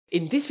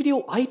In this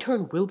video, I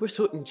turned Wilbur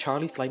Soot and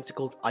Charlie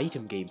Slimecicle's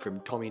item game from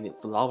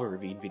TommyInnit's Lava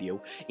Ravine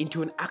video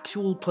into an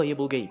actual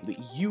playable game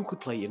that you could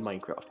play in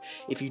Minecraft.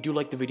 If you do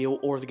like the video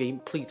or the game,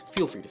 please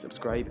feel free to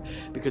subscribe,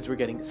 because we're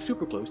getting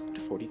super close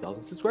to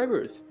 40,000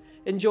 subscribers.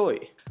 Enjoy!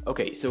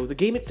 Okay, so the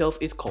game itself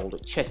is called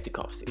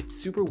Chesticuffs. It's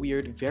super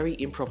weird, very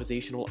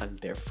improvisational, and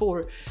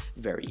therefore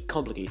very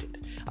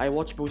complicated. I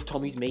watched both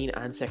Tommy's main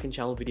and second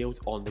channel videos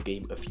on the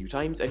game a few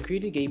times and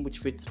created a game which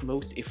fits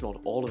most, if not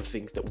all, of the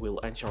things that Will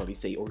and Charlie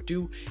say or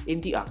do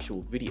in the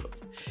actual video.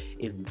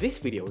 In this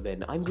video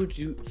then, I'm going to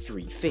do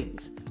 3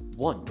 things.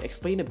 1.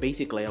 Explain a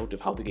basic layout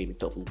of how the game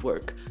itself will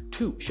work.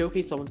 2.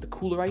 Showcase some of the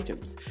cooler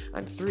items.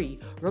 And 3.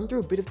 Run through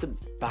a bit of the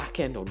back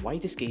end on why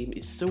this game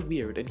is so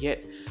weird and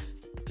yet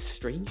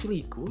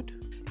strangely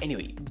good?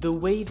 Anyway, the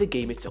way the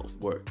game itself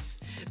works.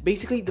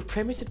 Basically, the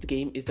premise of the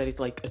game is that it's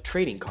like a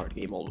trading card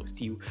game almost.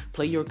 You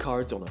play your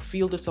cards on a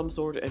field of some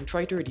sort and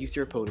try to reduce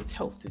your opponent's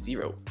health to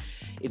 0.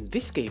 In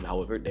this game,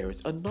 however, there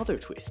is another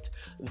twist,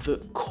 the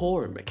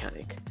core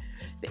mechanic.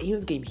 The aim of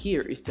the game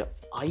here is to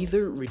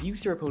either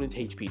reduce your opponent's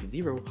HP to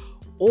 0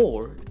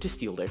 or to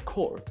steal their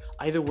core.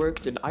 Either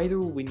works and either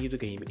will win you the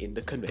game in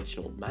the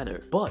conventional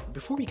manner. But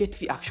before we get to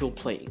the actual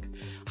playing,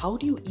 how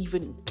do you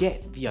even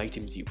get the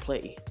items you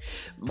play?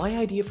 My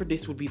idea for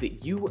this would be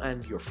that you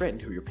and your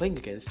friend who you're playing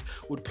against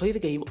would play the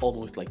game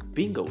almost like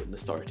bingo in the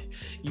start.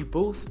 You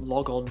both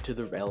log on to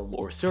the realm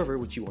or server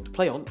which you want to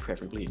play on,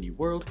 preferably a new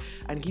world,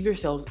 and give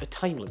yourselves a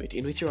time limit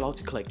in which you're allowed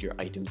to collect your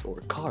items or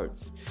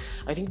cards.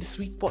 I think the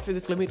sweet spot for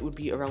this limit would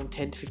be around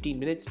 10 to 15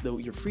 minutes, though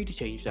you're free to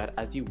change that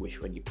as you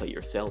wish when you play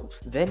yourselves.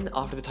 Then,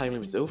 after the time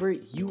limit is over,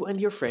 you and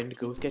your friend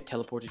both get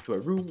teleported to a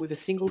room with a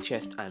single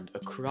chest and a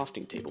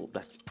crafting table.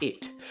 That's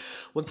it.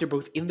 Once you're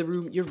both in the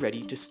room, you're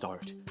ready to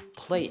start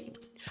playing.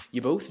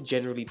 You both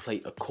generally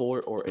play a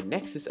core or a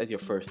nexus as your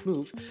first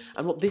move,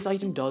 and what this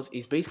item does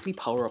is basically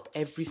power up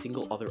every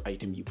single other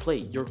item you play.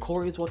 Your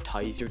core is what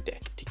ties your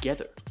deck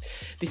together.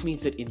 This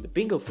means that in the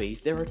bingo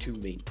phase, there are 2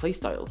 main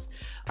playstyles.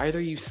 Either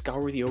you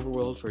scour the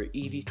overworld for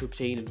easy to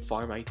obtain and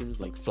farm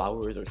items like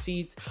flowers or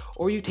seeds,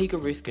 or you take a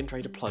risk and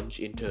try to plunge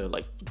into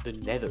like the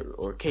nether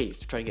or caves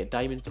to try and get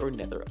diamonds or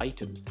nether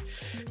items.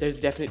 There's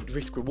a definite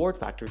risk-reward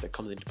factor that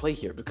comes into play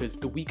here, because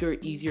the weaker,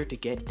 easier to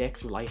get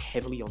decks rely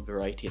heavily on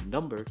variety and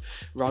number,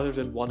 rather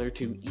than 1 or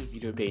 2 easy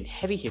to obtain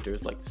heavy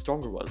hitters like the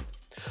stronger ones.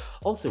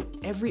 Also,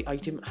 every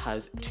item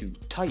has 2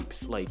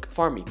 types, like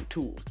farming,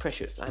 tools,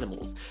 precious,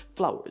 animals,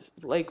 flowers,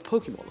 like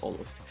Pokemon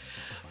almost.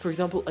 For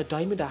example, a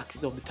diamond axe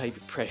is of the type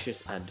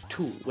precious and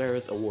tool,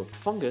 whereas a warped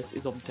fungus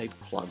is of the type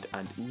plant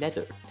and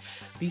nether.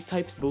 These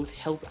types both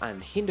help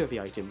and hinder the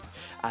items,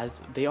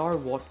 as they are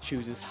what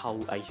chooses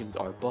how items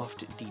are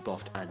buffed,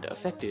 debuffed, and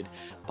affected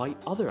by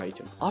other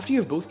items. After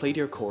you've both played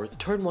your cores,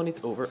 turn 1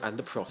 is over and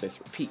the process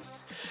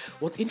repeats.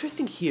 What's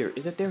interesting here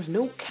is that there's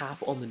no cap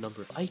on the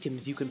number of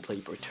items you can play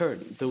per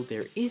turn, though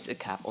there is a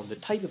cap on the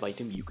type of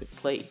item you can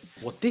play.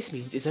 What this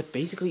means is that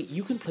basically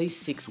you can play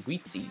 6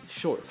 wheat seeds,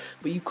 sure,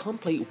 but you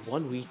can't play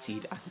 1 wheat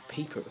seed and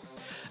paper.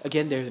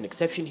 Again, there's an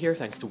exception here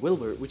thanks to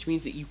Wilbur, which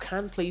means that you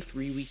can play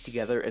 3 wheat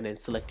together and then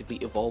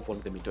selectively evolve one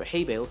of them into a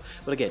hay bale,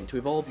 but again, to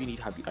evolve you need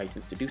to have the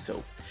items to do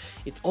so.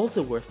 It's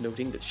also worth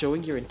noting that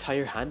showing your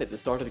entire hand at the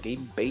start of the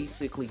game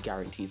basically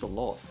guarantees a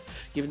loss,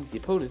 given that the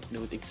opponent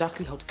knows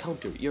exactly how to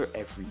counter your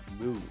every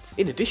move.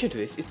 In addition to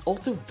this, it's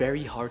also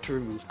very hard to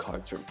remove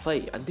cards from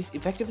play, and this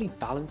effectively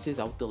balances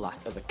out the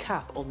lack of a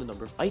cap on the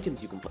number of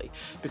items you can play,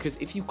 because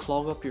if you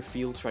clog up your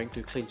field trying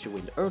to clinch a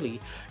win early,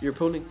 your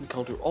opponent can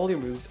counter all your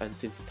moves, and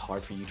since it's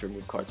hard for you to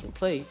remove cards from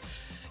play,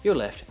 you're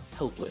left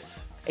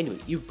helpless. Anyway,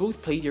 you've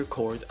both played your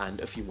cores and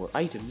a few more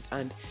items,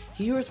 and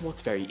here's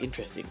what's very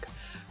interesting.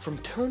 From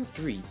turn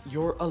 3,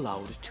 you're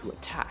allowed to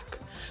attack.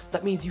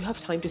 That means you have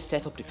time to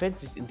set up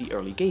defenses in the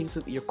early game so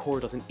that your core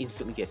doesn't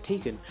instantly get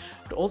taken,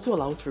 but also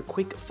allows for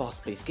quick,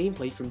 fast-paced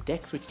gameplay from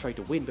decks which try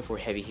to win before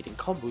heavy-hitting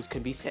combos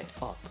can be set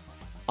up.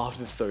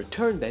 After the 3rd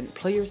turn then,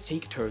 players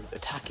take turns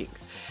attacking.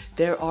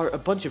 There are a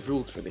bunch of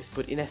rules for this,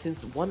 but in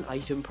essence, 1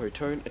 item per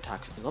turn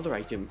attacks another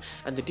item,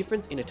 and the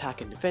difference in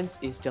attack and defense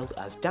is dealt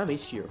as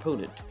damage to your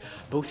opponent.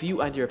 Both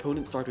you and your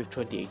opponent start with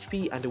 20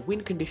 HP, and a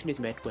win condition is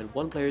met when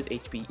one player's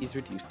HP is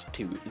reduced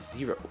to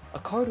 0. A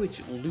card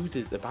which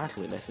loses a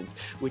battle in essence,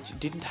 which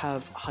didn't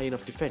have high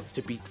enough defense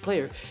to beat the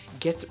player,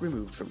 gets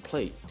removed from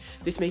play.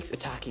 This makes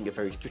attacking a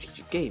very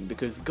strategic game,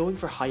 because going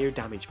for higher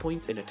damage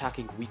points and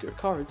attacking weaker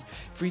cards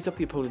frees up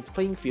the opponent's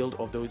playing field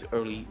of those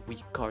early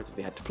weak cards that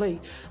they had to play,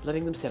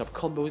 letting them set up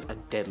combos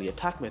and deadly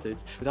attack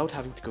methods without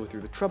having to go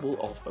through the trouble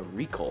of a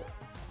recall.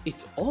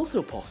 It's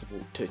also possible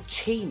to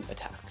chain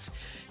attacks.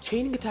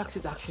 Chaining attacks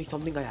is actually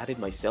something I added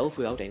myself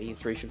without any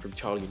inspiration from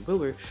Charlie and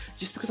Wilbur,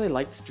 just because I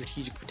like the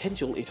strategic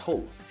potential it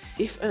holds.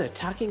 If an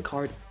attacking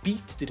card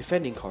beats the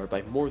defending card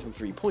by more than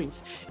 3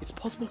 points, it's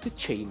possible to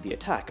chain the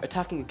attack,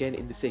 attacking again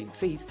in the same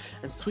phase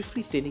and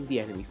swiftly thinning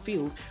the enemy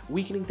field,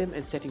 weakening them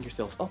and setting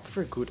yourself up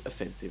for a good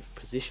offensive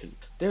position.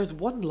 There's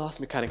one last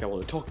mechanic I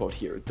want to talk about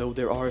here, though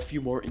there are a few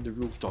more in the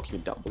rules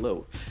document down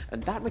below,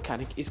 and that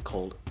mechanic is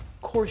called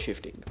core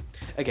shifting.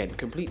 Again,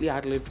 completely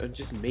ad-libbed and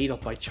just made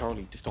up by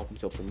Charlie to stop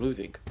himself from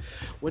losing.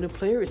 When a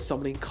player is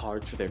summoning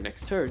cards for their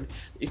next turn,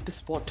 if the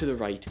spot to the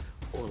right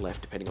or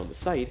left, depending on the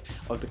side,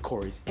 of the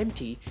core is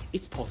empty,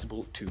 it's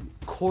possible to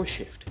core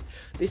shift.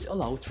 This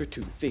allows for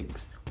two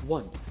things.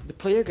 1. The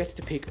player gets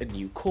to pick a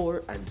new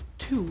core, and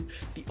 2.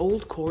 The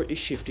old core is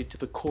shifted to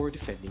the core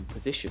defending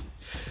position.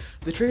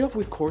 The trade-off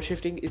with core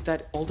shifting is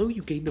that although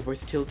you gain the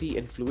versatility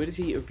and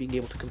fluidity of being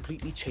able to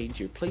completely change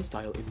your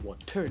playstyle in one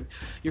turn,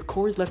 your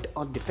core is left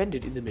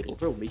undefended in the middle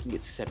row, making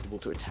it susceptible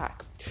to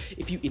attack.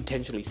 If you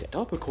intentionally set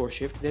up a core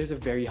shift, there's a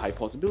very high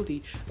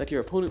possibility that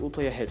your opponent will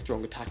play a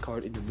headstrong attack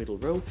card in the middle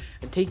row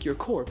and take your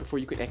core before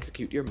you can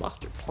execute your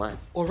master plan.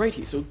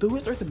 Alrighty, so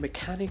those are the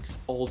mechanics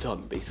all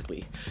done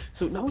basically.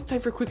 So now it's time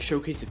for a quick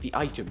showcase of the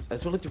items,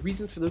 as well as the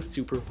reasons for those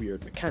super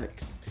weird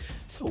mechanics.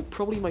 So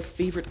probably my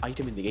favorite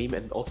item in the game,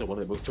 and also one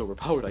of the most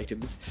overpowered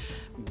items,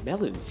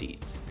 melon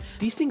seeds.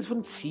 These things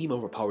wouldn't seem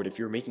overpowered if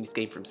you were making this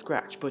game from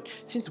scratch, but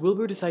since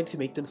Wilbur decided to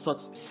make them such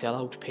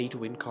sellout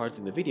pay-to-win cards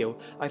in the video,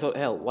 I thought,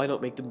 hell, why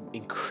not make them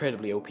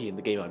incredibly OP in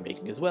the game I'm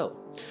making as well?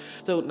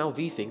 So now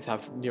these things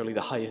have nearly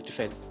the highest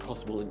defense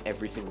possible in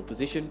every single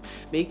position,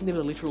 making them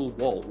a literal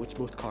wall which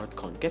most cards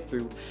can't get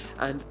through,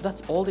 and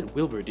that's all that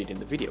Wilbur did in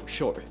the video,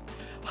 sure.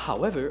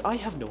 However, I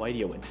have no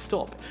idea when to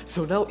stop,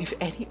 so now if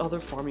any other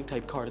farming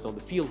type card is on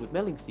the field with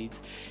melon seeds,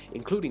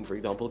 including for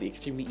example the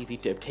extremely easy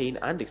to obtain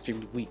and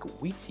extremely weak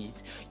wheat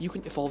seeds, you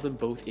can evolve them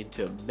both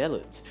into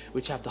melons,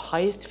 which have the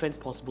highest defense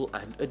possible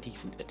and a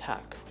decent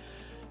attack.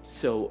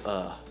 So,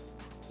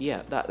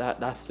 yeah,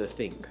 that's the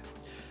thing.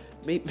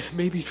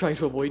 Maybe try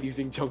to avoid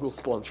using jungle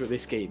spawns for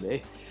this game, eh?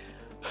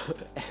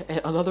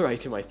 Another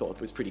item I thought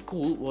was pretty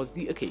cool was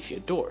the acacia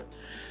door.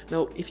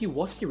 Now, if you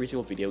watch the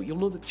original video, you'll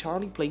know that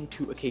Charlie playing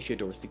two acacia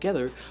doors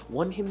together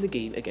won him the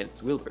game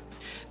against Wilbur.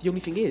 The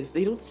only thing is,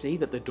 they don't say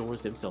that the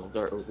doors themselves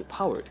are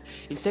overpowered.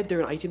 Instead,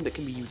 they're an item that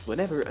can be used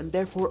whenever and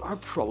therefore are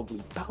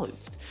probably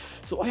balanced.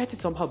 So I had to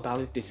somehow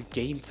balance this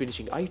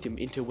game-finishing item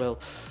into, well,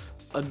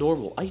 a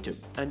normal item,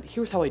 and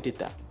here's how I did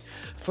that.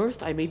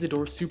 First, I made the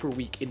door super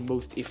weak in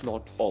most, if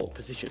not all,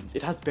 positions.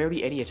 It has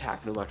barely any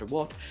attack no matter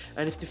what,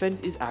 and its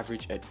defense is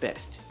average at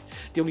best.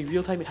 The only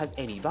real time it has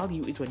any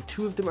value is when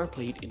two of them are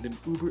played in an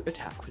uber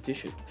attack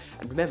position.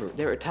 And remember,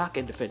 their attack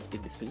and defense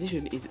in this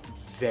position is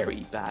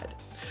very bad.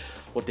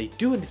 What they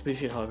do in this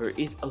position, however,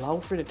 is allow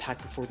for an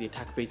attack before the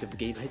attack phase of the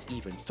game has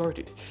even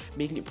started,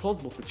 making it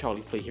plausible for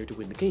Charlie's play here to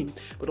win the game,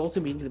 but also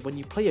meaning that when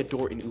you play a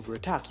door in uber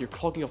attack, you're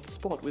clogging up the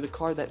spot with a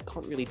card that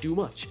can't really do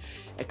much,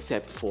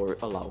 except for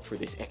allow for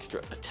this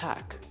extra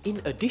attack.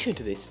 In addition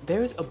to this,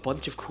 there's a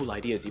bunch of cool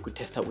ideas you can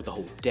test out with the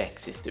whole deck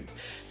system.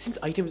 Since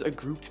items are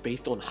grouped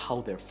based on how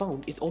they're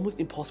found, it's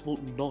almost impossible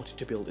not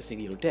to build a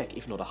singular deck,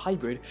 if not a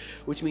hybrid,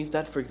 which means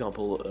that, for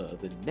example,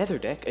 the nether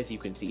deck, as you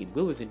can see in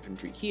Wilbur's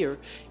inventory here,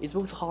 is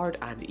both hard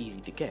and easy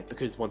to get,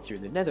 because once you're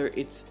in the nether,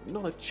 it's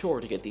not a chore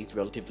to get these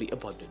relatively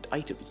abundant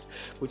items,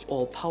 which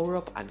all power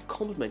up and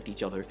complement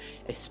each other,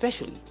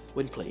 especially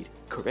when played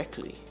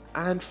correctly.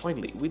 And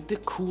finally, with the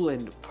cool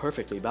and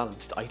perfectly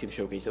balanced item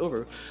showcase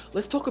over,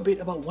 let's talk a bit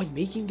about why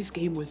making this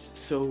game was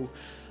so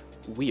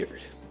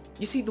weird.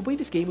 You see, the way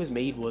this game was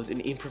made was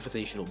an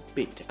improvisational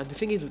bit, and the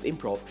thing is with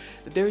improv,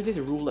 that there is this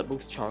rule that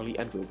both Charlie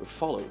and Wilbur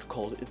followed,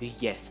 called the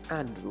yes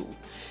and rule.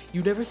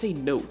 You never say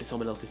no to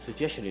someone else's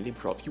suggestion in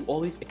improv, you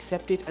always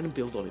accept it and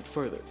build on it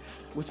further,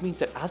 which means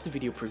that as the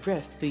video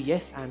progressed, the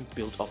yes ands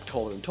built up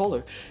taller and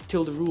taller,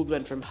 till the rules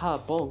went from ha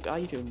bonk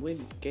item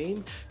win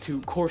game,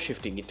 to core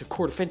shifting into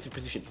core defensive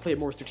position, play a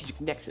more strategic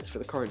nexus for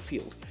the current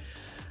field.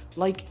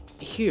 Like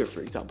here,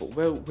 for example,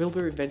 where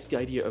Wilbur invents the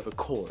idea of a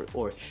core,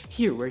 or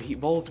here where he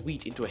evolves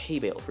wheat into a hay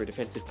bale for a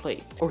defensive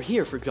play, or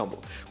here, for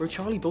example, where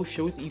Charlie both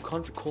shows that you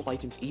can't recall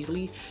items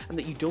easily and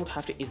that you don't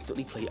have to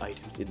instantly play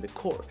items in the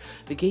core.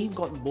 The game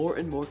got more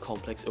and more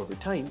complex over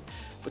time,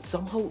 but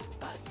somehow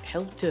that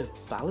helped to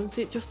balance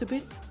it just a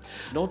bit.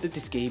 Not that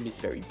this game is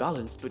very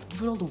balanced, but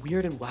given all the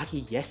weird and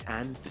wacky yes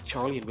ands that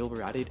Charlie and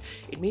Wilbur added,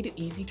 it made it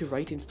easy to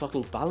write in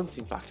subtle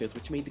balancing factors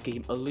which made the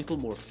game a little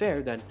more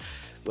fair than,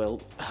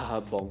 well, haha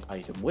bonk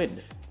item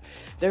win.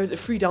 There is a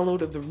free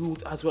download of the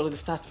rules as well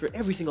as the stats for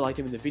every single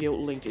item in the video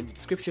linked in the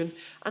description,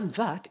 and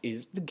that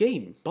is the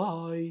game.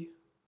 Bye!